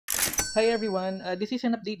Hi everyone, this is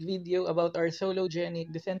an update video about our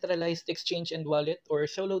Sologenic Decentralized Exchange and Wallet, or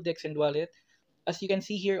Solo DEX and Wallet. As you can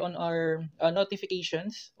see here on our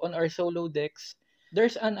notifications on our Solo DEX,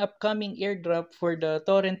 there's an upcoming airdrop for the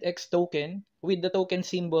Torrent X token with the token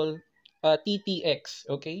symbol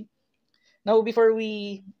TTX. Okay. Now before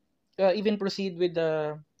we even proceed with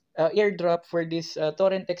the airdrop for this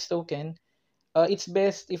Torrent X token, it's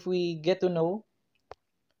best if we get to know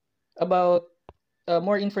about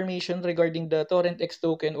more information regarding the Torrent X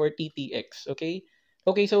token or TTX. Okay.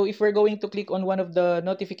 Okay, so if we're going to click on one of the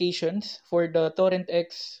notifications for the Torrent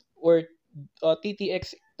X or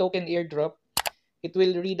TTX token airdrop, it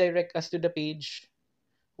will redirect us to the page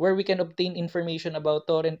where we can obtain information about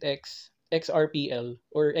Torrent X XRPL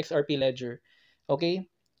or XRP Ledger. Okay,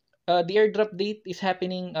 the airdrop date is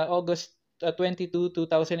happening August 22,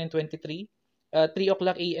 2023, 3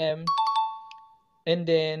 o'clock a.m. And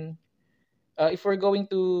then if we're going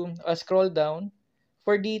to scroll down,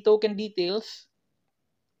 for the token details,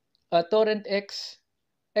 Torrent X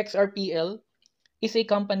XRPL is a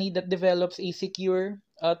company that develops a secure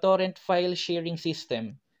torrent file sharing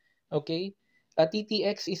system. Okay,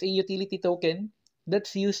 TTX is a utility token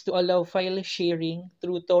that's used to allow file sharing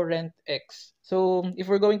through Torrent X. So if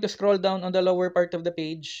we're going to scroll down on the lower part of the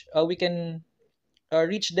page, we can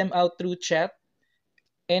reach them out through chat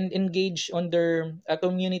and engage on their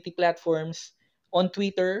community platforms on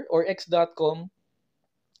Twitter or x.com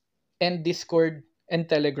and Discord and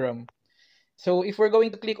Telegram. So if we're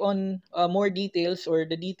going to click on more details or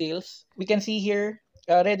the details, we can see here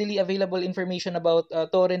readily available information about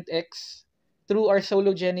Torrent X through our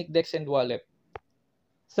Sologenic DEX and wallet.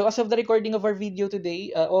 So as of the recording of our video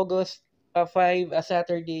today, August 5,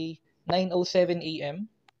 Saturday, 9:07 a.m.,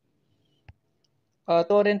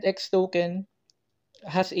 Torrent X token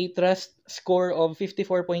has a trust score of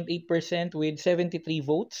 54.8% with 73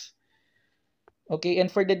 votes. Okay,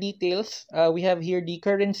 and for the details, we have here the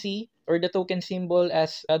currency or the token symbol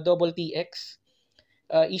as double TX,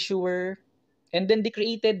 issuer, and then the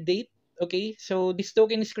created date. Okay, so this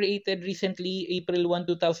token is created recently, April 1,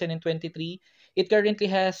 2023. It currently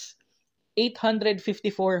has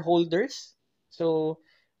 854 holders. So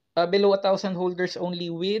below 1,000 holders only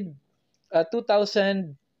with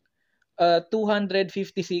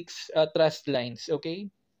 2,256 trust lines. Okay.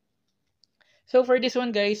 So for this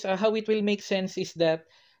one, guys, how it will make sense is that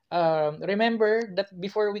remember that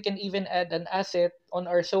before we can even add an asset on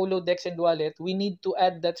our solo DEX and wallet, we need to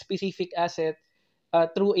add that specific asset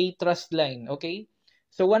through a trust line. Okay.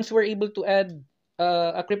 So once we're able to add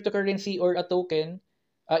a cryptocurrency or a token,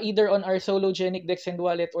 either on our Sologenic DEX and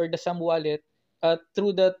wallet or the Sum wallet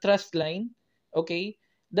through the trust line, okay,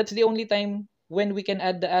 that's the only time when we can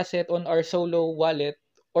add the asset on our Solo wallet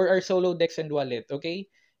or our Solo DEX and wallet. Okay.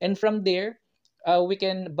 And from there, we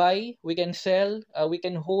can buy, we can sell, we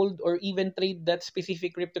can hold, or even trade that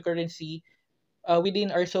specific cryptocurrency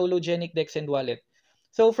within our Sologenic DEX and wallet.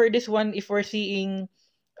 So for this one, if we're seeing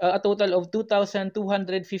a total of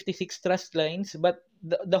 2,256 trust lines, but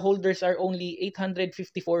the holders are only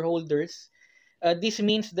 854 holders, this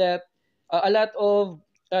means that a lot of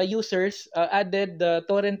users added the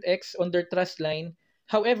Torrent X on their trust line.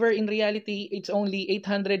 However, in reality, it's only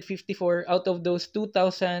 854 out of those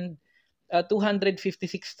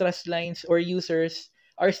 2,256 trust lines or users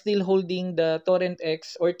are still holding the Torrent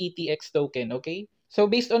X or TTX token. Okay, so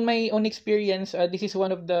based on my own experience, this is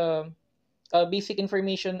one of the basic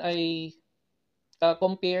information I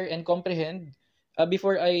compare and comprehend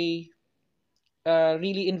before I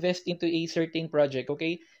really invest into a certain project.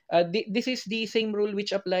 Okay, this is the same rule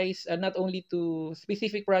which applies not only to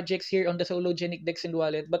specific projects here on the Sologenic DEX and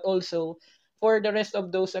wallet, but also for the rest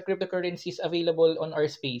of those cryptocurrencies available on our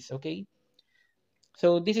space. Okay,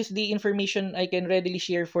 so this is the information I can readily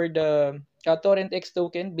share for the Torrent X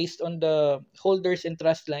token based on the holders and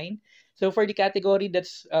trust line. So for the category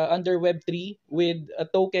that's under Web3 with a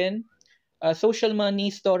token, social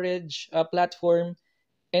money storage platform,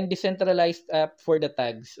 and decentralized app for the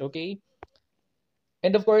tags. Okay,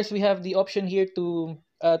 and of course we have the option here to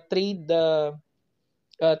trade the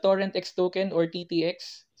Torrent X token or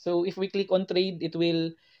TTX. So if we click on trade, it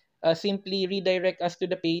will simply redirect us to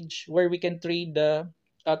the page where we can trade the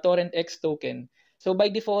Torrent X token. So by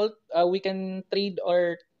default, we can trade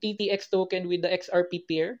our TTX token with the XRP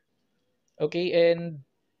pair. Okay, and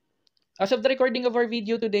as of the recording of our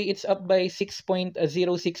video today, it's up by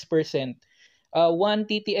 6.06%. One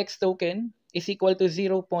TTX token is equal to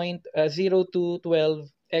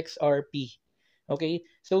 0.0212 XRP. Okay,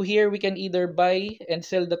 so here we can either buy and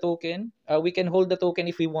sell the token. We can hold the token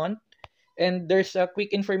if we want. And there's a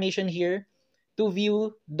quick information here to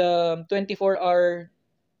view the 24-hour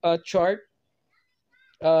chart,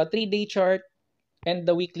 3-day chart, and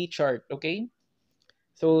the weekly chart. Okay.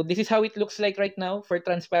 So this is how it looks like right now for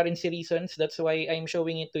transparency reasons. That's why I'm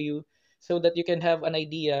showing it to you so that you can have an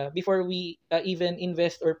idea before we even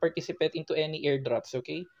invest or participate into any airdrops.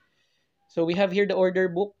 Okay. So we have here the order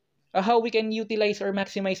book. How we can utilize or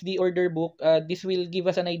maximize the order book. This will give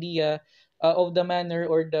us an idea of the manner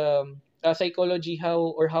or the psychology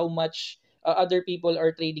how much other people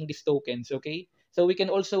are trading these tokens. Okay. So we can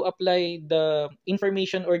also apply the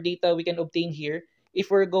information or data we can obtain here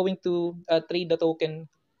if we're going to trade the token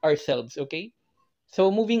ourselves. Okay. So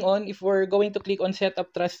moving on, if we're going to click on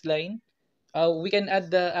setup trust line, we can add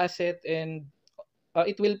the asset and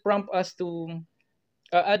it will prompt us to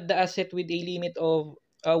add the asset with a limit of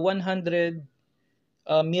 100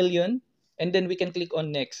 million, and then we can click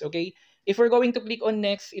on next. Okay, if we're going to click on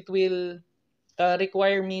next, it will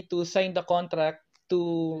require me to sign the contract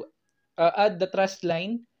to add the trust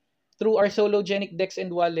line through our Sologenic DEX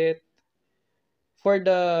and wallet for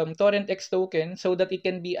the Torrent X token so that it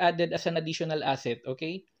can be added as an additional asset.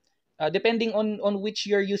 Okay, depending on which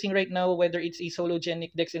you're using right now, whether it's a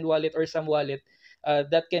Sologenic DEX and wallet or some wallet,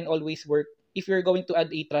 that can always work if you're going to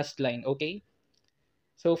add a trust line. Okay,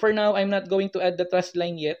 so for now, I'm not going to add the trust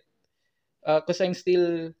line yet because I'm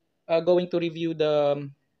still going to review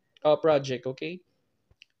the project. Okay.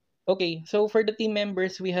 Okay. So for the team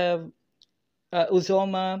members, we have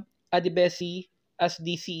Uzoma Adibesi as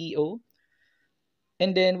the CEO.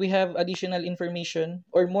 And then we have additional information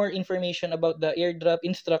or more information about the airdrop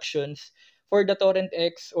instructions for the Torrent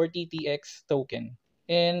X or TTX token.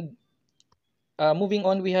 And moving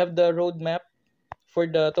on, we have the roadmap for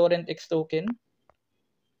the Torrent X token.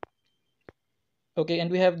 Okay, and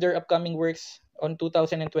we have their upcoming works on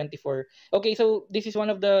 2024. Okay, so this is one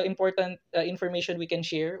of the important information we can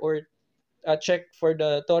share or check for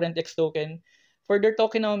the Torrent X token. For their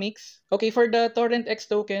tokenomics, okay, for the Torrent X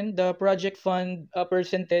token, the project fund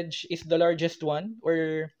percentage is the largest one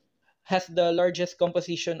or has the largest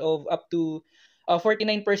composition of up to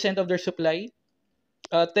 49% of their supply,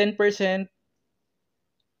 10%.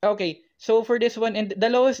 Okay, so for this one, and the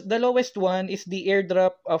lowest one is the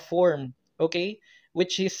airdrop form, okay,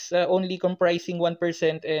 which is only comprising 1%,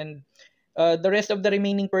 and the rest of the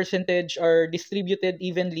remaining percentage are distributed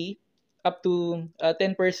evenly up to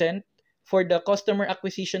 10% for the customer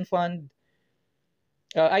acquisition fund,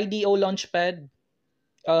 IDO launchpad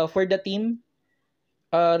for the team,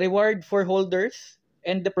 reward for holders,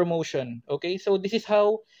 and the promotion. Okay, so this is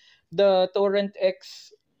how the Torrent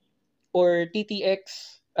X or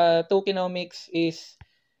TTX tokenomics is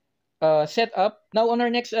set up. Now, on our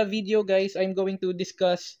next video, guys, I'm going to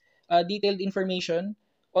discuss detailed information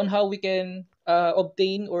on how we can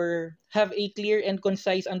obtain or have a clear and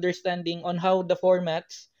concise understanding on how the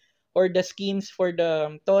formats or the schemes for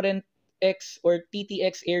the Torrent X or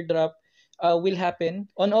TTX airdrop will happen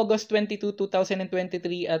on August 22,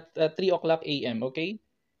 2023 at 3 o'clock a.m. Okay?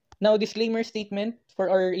 Now, disclaimer statement for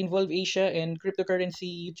our Involve Asia and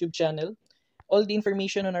cryptocurrency YouTube channel. All the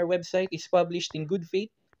information on our website is published in good faith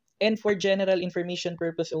and for general information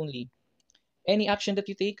purpose only. Any action that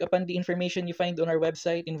you take upon the information you find on our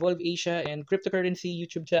website, Involve Asia and cryptocurrency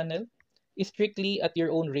YouTube channel, is strictly at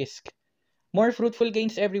your own risk. More fruitful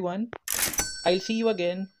gains, everyone. I'll see you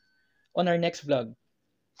again on our next vlog.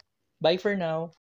 Bye for now.